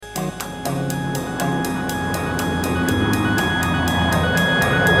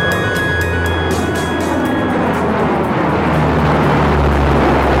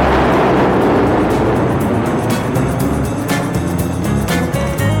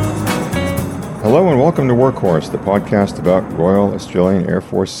Hello and welcome to Workhorse, the podcast about Royal Australian Air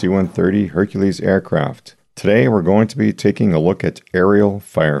Force C-130 Hercules aircraft. Today we're going to be taking a look at aerial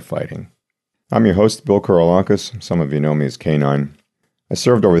firefighting. I'm your host, Bill Korolakis. Some of you know me as K9. I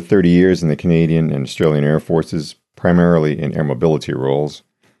served over 30 years in the Canadian and Australian Air Forces, primarily in air mobility roles.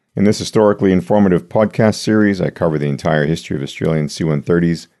 In this historically informative podcast series, I cover the entire history of Australian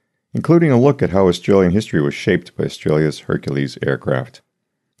C-130s, including a look at how Australian history was shaped by Australia's Hercules aircraft.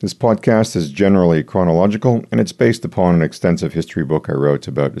 This podcast is generally chronological, and it's based upon an extensive history book I wrote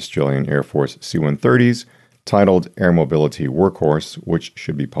about Australian Air Force C-130s titled Air Mobility Workhorse, which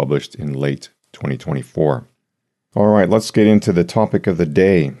should be published in late 2024. All right, let's get into the topic of the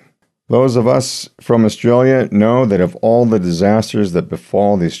day. Those of us from Australia know that of all the disasters that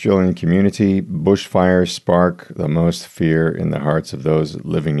befall the Australian community, bushfires spark the most fear in the hearts of those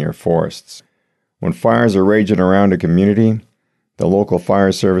living near forests. When fires are raging around a community, the local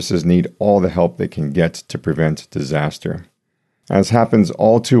fire services need all the help they can get to prevent disaster. As happens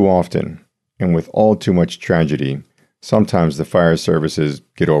all too often, and with all too much tragedy, sometimes the fire services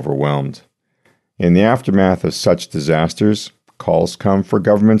get overwhelmed. In the aftermath of such disasters, calls come for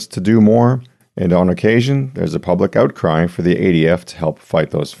governments to do more, and on occasion, there's a public outcry for the ADF to help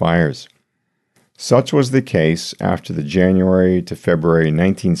fight those fires. Such was the case after the January to February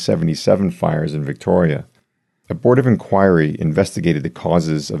 1977 fires in Victoria. A board of inquiry investigated the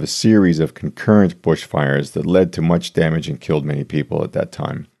causes of a series of concurrent bushfires that led to much damage and killed many people at that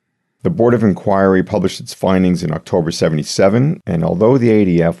time. The board of inquiry published its findings in October 77, and although the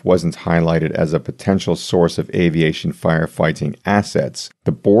ADF wasn't highlighted as a potential source of aviation firefighting assets,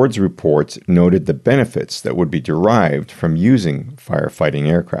 the board's report noted the benefits that would be derived from using firefighting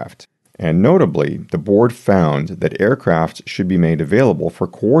aircraft. And notably, the board found that aircraft should be made available for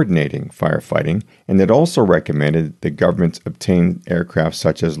coordinating firefighting, and it also recommended the government obtain aircraft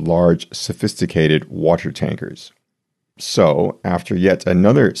such as large, sophisticated water tankers. So, after yet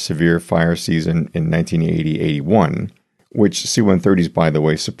another severe fire season in 1980-81, which C-130s, by the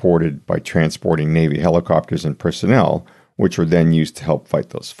way, supported by transporting Navy helicopters and personnel, which were then used to help fight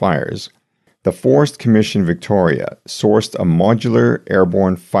those fires, the Forest Commission Victoria sourced a modular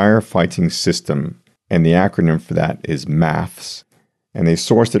airborne firefighting system, and the acronym for that is MAFFS, and they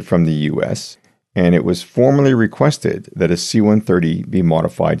sourced it from the US, and it was formally requested that a C-130 be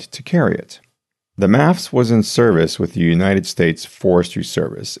modified to carry it. The MAFFS was in service with the United States Forestry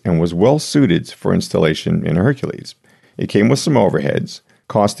Service and was well suited for installation in a Hercules. It came with some overheads.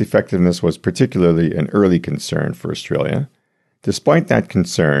 Cost effectiveness was particularly an early concern for Australia. Despite that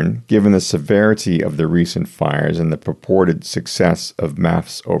concern, given the severity of the recent fires and the purported success of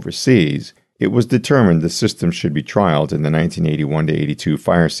MAFFS overseas, it was determined the system should be trialed in the 1981-82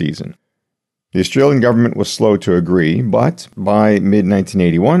 fire season. The Australian government was slow to agree, but by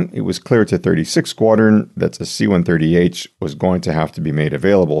mid-1981, it was clear to 36th Squadron that a C-130H was going to have to be made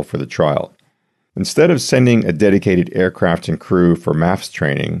available for the trial. Instead of sending a dedicated aircraft and crew for MAFFS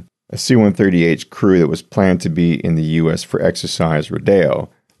training, a C-130H crew that was planned to be in the U.S. for exercise Rodeo,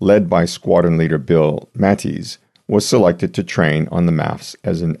 led by Squadron Leader Bill Matties, was selected to train on the MAFFS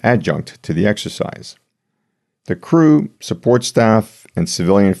as an adjunct to the exercise. The crew, support staff, and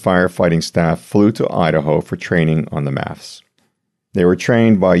civilian firefighting staff flew to Idaho for training on the MAFFS. They were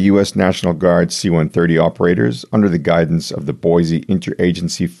trained by U.S. National Guard C-130 operators under the guidance of the Boise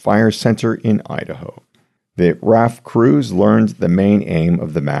Interagency Fire Center in Idaho. The RAF crews learned the main aim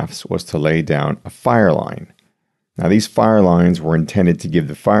of the MAFFS was to lay down a fire line. Now, these fire lines were intended to give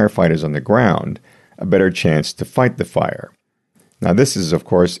the firefighters on the ground a better chance to fight the fire. Now, this is, of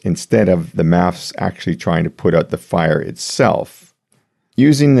course, instead of the MAFFS actually trying to put out the fire itself.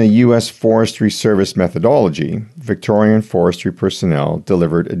 Using the U.S. Forestry Service methodology, Victorian forestry personnel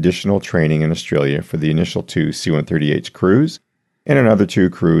delivered additional training in Australia for the initial 2 C-130H crews and another 2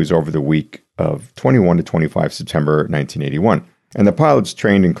 crews over the week of 21 to 25 September 1981. And the pilots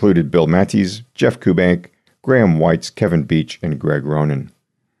trained included Bill Matties, Jeff Kubank, Graham Whites, Kevin Beach, and Greg Ronan.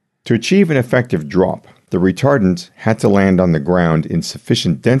 To achieve an effective drop, the retardant had to land on the ground in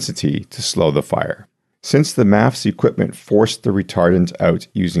sufficient density to slow the fire. Since the MAFFS equipment forced the retardant out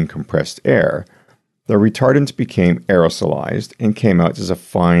using compressed air, the retardant became aerosolized and came out as a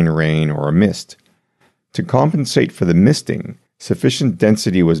fine rain or a mist. To compensate for the misting, sufficient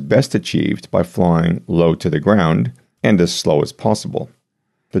density was best achieved by flying low to the ground and as slow as possible.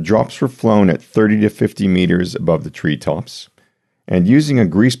 The drops were flown at 30 to 50 meters above the treetops, and using a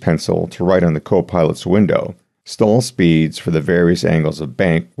grease pencil to write on the co-pilot's window, stall speeds for the various angles of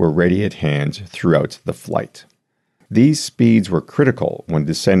bank were ready at hand throughout the flight. These speeds were critical when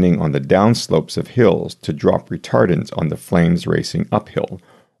descending on the downslopes of hills to drop retardant on the flames racing uphill,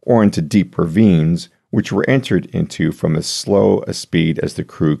 or into deep ravines, which were entered into from as slow a speed as the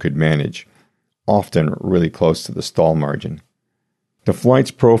crew could manage, often really close to the stall margin. The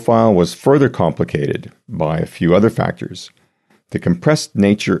flight's profile was further complicated by a few other factors. The compressed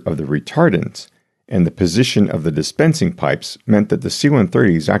nature of the retardant and the position of the dispensing pipes meant that the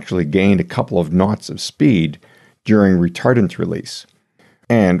C-130s actually gained a couple of knots of speed during retardant release.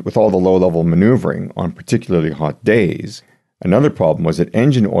 And with all the low-level maneuvering on particularly hot days, another problem was that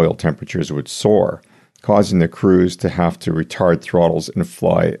engine oil temperatures would soar, causing the crews to have to retard throttles and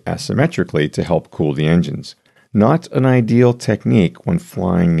fly asymmetrically to help cool the engines. Not an ideal technique when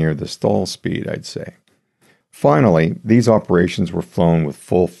flying near the stall speed, I'd say. Finally, these operations were flown with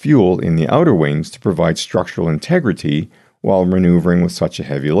full fuel in the outer wings to provide structural integrity while maneuvering with such a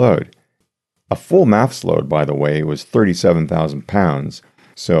heavy load. A full MAFFS load, by the way, was 37,000 pounds,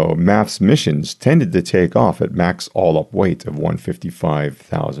 so MAFFS missions tended to take off at max all-up weight of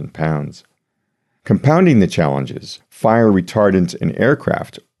 155,000 pounds. Compounding the challenges, fire retardant and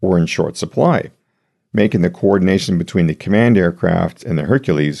aircraft were in short supply, making the coordination between the command aircraft and the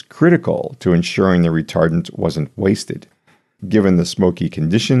Hercules critical to ensuring the retardant wasn't wasted. Given the smoky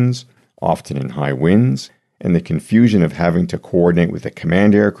conditions, often in high winds, and the confusion of having to coordinate with the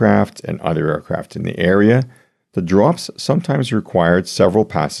command aircraft and other aircraft in the area, the drops sometimes required several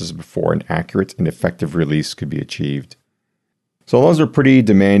passes before an accurate and effective release could be achieved. So those are pretty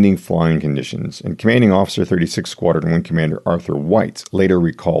demanding flying conditions, and Commanding Officer 36 Squadron Wing Commander Arthur White later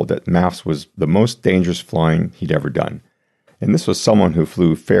recalled that MAFFS was the most dangerous flying he'd ever done. And this was someone who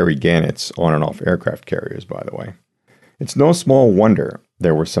flew Fairey Gannets on and off aircraft carriers, by the way. It's no small wonder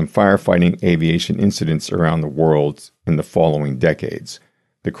there were some firefighting aviation incidents around the world in the following decades.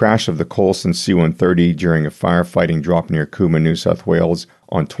 The crash of the Coulson C-130 during a firefighting drop near Cooma, New South Wales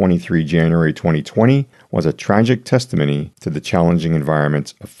on 23 January 2020 was a tragic testimony to the challenging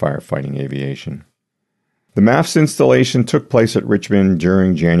environment of firefighting aviation. The MAFFS installation took place at Richmond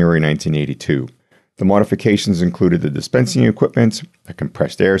during January 1982. The modifications included the dispensing equipment, a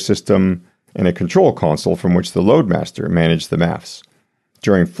compressed air system, and a control console from which the loadmaster managed the MAFFS.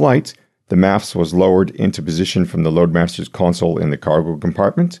 During flight, the MAFFS was lowered into position from the loadmaster's console in the cargo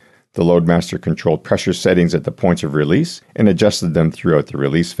compartment. The loadmaster controlled pressure settings at the points of release and adjusted them throughout the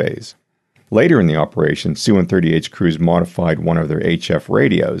release phase. Later in the operation, C-130H crews modified one of their HF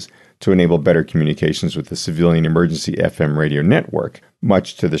radios to enable better communications with the civilian emergency FM radio network,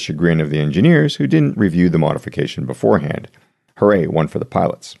 much to the chagrin of the engineers who didn't review the modification beforehand. Hooray, one for the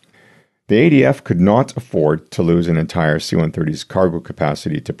pilots. The ADF could not afford to lose an entire C-130's cargo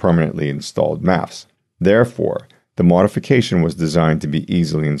capacity to permanently installed MAFFS. Therefore, the modification was designed to be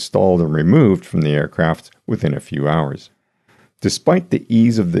easily installed and removed from the aircraft within a few hours. Despite the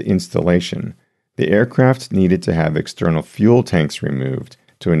ease of the installation, the aircraft needed to have external fuel tanks removed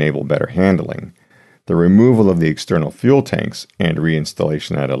to enable better handling. The removal of the external fuel tanks and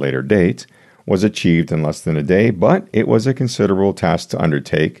reinstallation at a later date was achieved in less than a day, but it was a considerable task to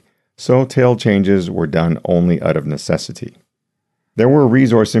undertake, so tail changes were done only out of necessity. There were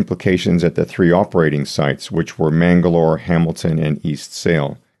resource implications at the three operating sites, which were Mangalore, Hamilton, and East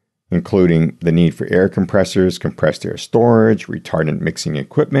Sale, including the need for air compressors, compressed air storage, retardant mixing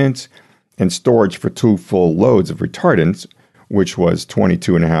equipment, and storage for 2 full loads of retardants, which was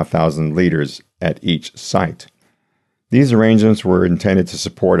 22,500 liters at each site. These arrangements were intended to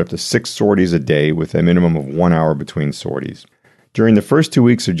support up to 6 sorties a day with a minimum of 1 hour between sorties. During the first 2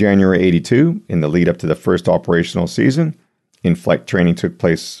 weeks of January 82, in the lead up to the first operational season, in-flight training took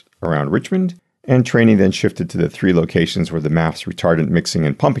place around Richmond, and training then shifted to the 3 locations where the MAFFS retardant mixing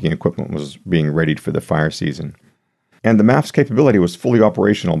and pumping equipment was being readied for the fire season. And the MAFFS capability was fully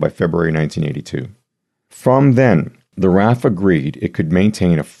operational by February 1982. From then, the RAF agreed it could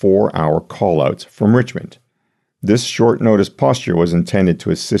maintain a 4-hour call-out from Richmond. This short-notice posture was intended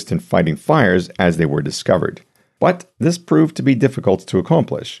to assist in fighting fires as they were discovered. But this proved to be difficult to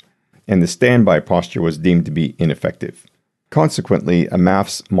accomplish, and the standby posture was deemed to be ineffective. Consequently, a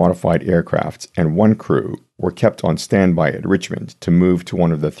MAFFS modified aircraft and 1 crew were kept on standby at Richmond to move to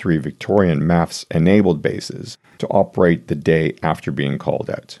one of the 3 Victorian MAFFS-enabled bases to operate the day after being called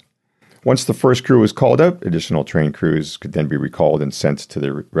out. Once the first crew was called out, additional trained crews could then be recalled and sent to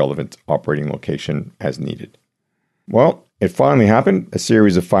the relevant operating location as needed. Well, it finally happened. A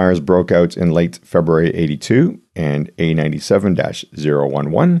series of fires broke out in late February 82, and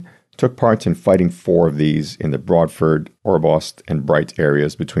A97-011 took part in fighting 4 of these in the Broadford, Orbost, and Bright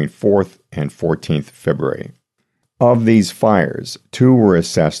areas between 4th and 14th February. Of these fires, 2 were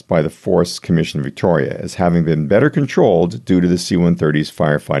assessed by the Force Commission Victoria as having been better controlled due to the C-130's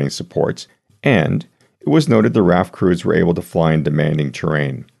firefighting supports, and it was noted the RAF crews were able to fly in demanding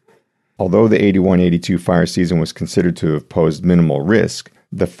terrain. Although the 81-82 fire season was considered to have posed minimal risk,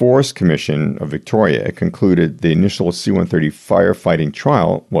 the Forest Commission of Victoria concluded the initial C-130 firefighting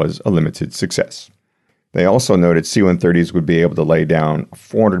trial was a limited success. They also noted C-130s would be able to lay down a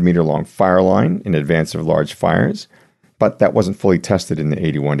 400-meter-long fire line in advance of large fires, but that wasn't fully tested in the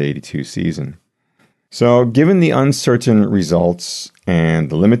 81-82 season. So, given the uncertain results and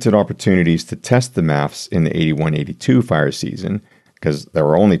the limited opportunities to test the MAFFS in the 81-82 fire season, because there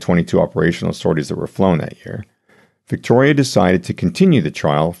were only 22 operational sorties that were flown that year, Victoria decided to continue the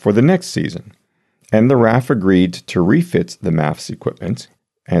trial for the next season, and the RAF agreed to refit the MAFFS equipment,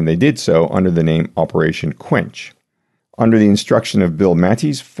 and they did so under the name Operation Quench. Under the instruction of Bill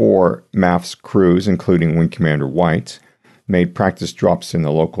Matties, 4 MAFFS crews, including Wing Commander White, made practice drops in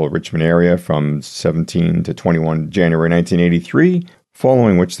the local Richmond area from 17 to 21 January 1983,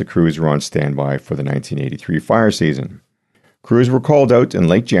 following which the crews were on standby for the 1983 fire season. Crews were called out in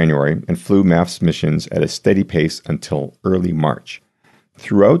late January and flew MAFFS missions at a steady pace until early March.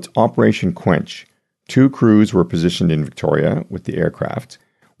 Throughout Operation Quench, 2 crews were positioned in Victoria with the aircraft,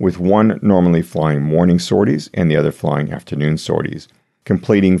 with one normally flying morning sorties and the other flying afternoon sorties,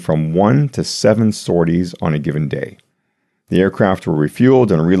 completing from 1 to 7 sorties on a given day. The aircraft were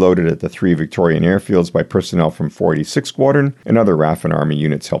refueled and reloaded at the 3 Victorian airfields by personnel from 486 Squadron, and other RAF and Army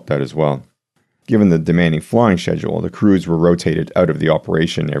units helped out as well. Given the demanding flying schedule, the crews were rotated out of the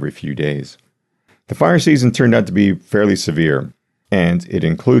operation every few days. The fire season turned out to be fairly severe, and it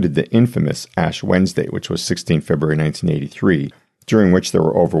included the infamous Ash Wednesday, which was 16 February 1983, during which there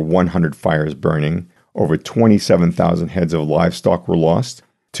were over 100 fires burning, over 27,000 heads of livestock were lost,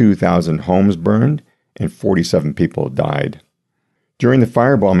 2,000 homes burned, and 47 people died. During the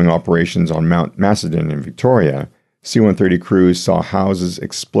firebombing operations on Mount Macedon in Victoria, C-130 crews saw houses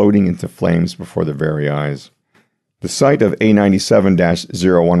exploding into flames before their very eyes. The sight of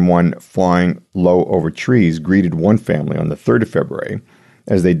A97-011 flying low over trees greeted one family on the 3rd of February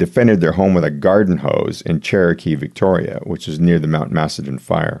as they defended their home with a garden hose in Cherokee, Victoria, which is near the Mount Macedon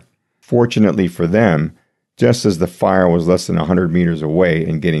fire. Fortunately for them, just as the fire was less than 100 meters away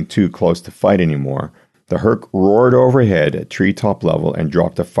and getting too close to fight anymore, the Herc roared overhead at treetop level and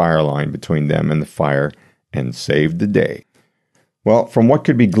dropped a fire line between them and the fire and saved the day. Well, from what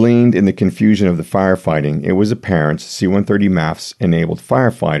could be gleaned in the confusion of the firefighting, it was apparent C-130 MAFFS enabled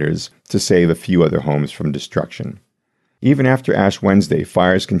firefighters to save a few other homes from destruction. Even after Ash Wednesday,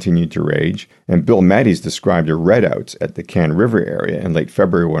 fires continued to rage, and Bill Matties described a redout at the Can River area in late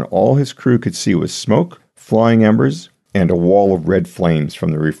February when all his crew could see was smoke, flying embers, and a wall of red flames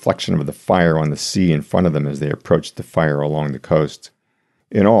from the reflection of the fire on the sea in front of them as they approached the fire along the coast.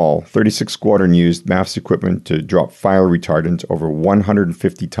 In all, 36 Squadron used MAFFS equipment to drop fire retardant over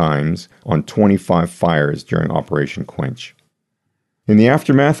 150 times on 25 fires during Operation Quench. In the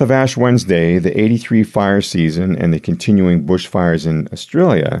aftermath of Ash Wednesday, the 83 fire season, and the continuing bushfires in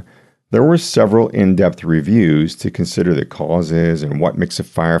Australia, there were several in-depth reviews to consider the causes and what mix of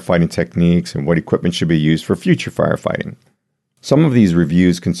firefighting techniques and what equipment should be used for future firefighting. Some of these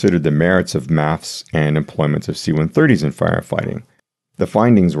reviews considered the merits of MAFFS and employment of C-130s in firefighting. The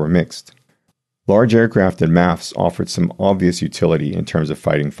findings were mixed. Large aircraft and MAFFS offered some obvious utility in terms of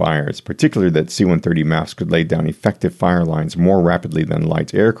fighting fires, particularly that C-130 MAFFS could lay down effective fire lines more rapidly than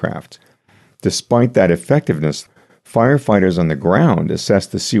light aircraft. Despite that effectiveness, firefighters on the ground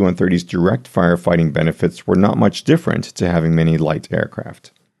assessed the C-130's direct firefighting benefits were not much different to having many light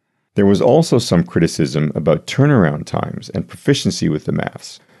aircraft. There was also some criticism about turnaround times and proficiency with the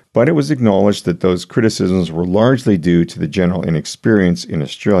MAFFS, but it was acknowledged that those criticisms were largely due to the general inexperience in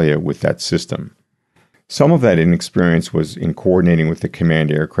Australia with that system. Some of that inexperience was in coordinating with the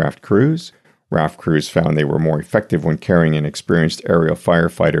command aircraft crews. RAF crews found they were more effective when carrying an experienced aerial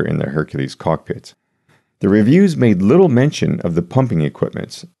firefighter in their Hercules cockpit. The reviews made little mention of the pumping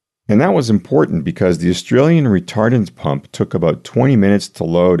equipment, and that was important because the Australian retardant pump took about 20 minutes to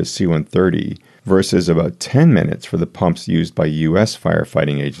load a C-130 versus about 10 minutes for the pumps used by U.S.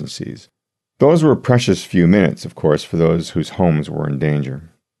 firefighting agencies. Those were a precious few minutes, of course, for those whose homes were in danger.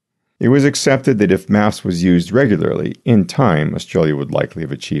 It was accepted that if MAFFS was used regularly, in time, Australia would likely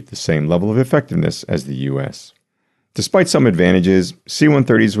have achieved the same level of effectiveness as the U.S. Despite some advantages,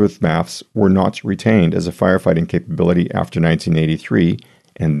 C-130s with MAFFS were not retained as a firefighting capability after 1983,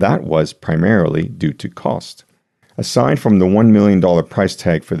 and that was primarily due to cost. Aside from the $1 million price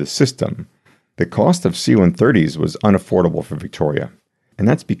tag for the system, the cost of C-130s was unaffordable for Victoria. And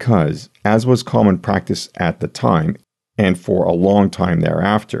that's because, as was common practice at the time, and for a long time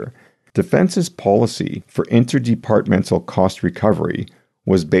thereafter, Defense's policy for interdepartmental cost recovery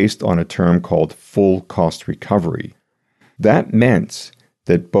was based on a term called full cost recovery. That meant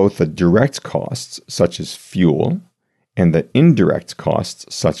that both the direct costs, such as fuel, and the indirect costs,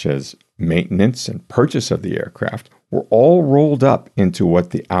 such as maintenance and purchase of the aircraft, were all rolled up into what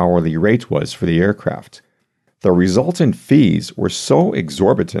the hourly rate was for the aircraft. The resultant fees were so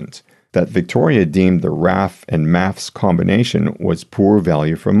exorbitant that Victoria deemed the RAF and MAFFS combination was poor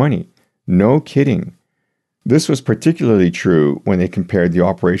value for money. No kidding. This was particularly true when they compared the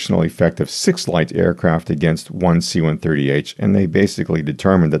operational effect of 6 light aircraft against one C-130H, and they basically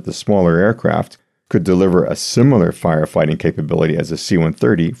determined that the smaller aircraft could deliver a similar firefighting capability as a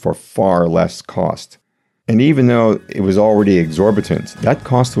C-130 for far less cost. And even though it was already exorbitant, that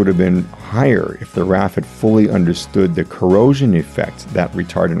cost would have been higher if the RAF had fully understood the corrosion effect that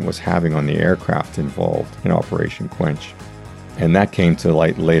retardant was having on the aircraft involved in Operation Quench. And that came to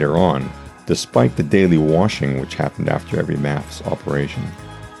light later on, despite the daily washing which happened after every MAFFS operation.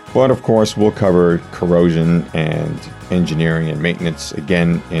 But of course, we'll cover corrosion and engineering and maintenance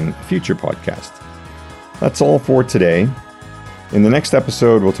again in a future podcast. That's all for today. In the next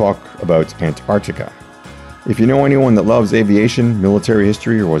episode, we'll talk about Antarctica. If you know anyone that loves aviation, military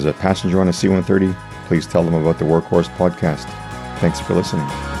history, or was a passenger on a C-130, please tell them about the Workhorse podcast. Thanks for listening.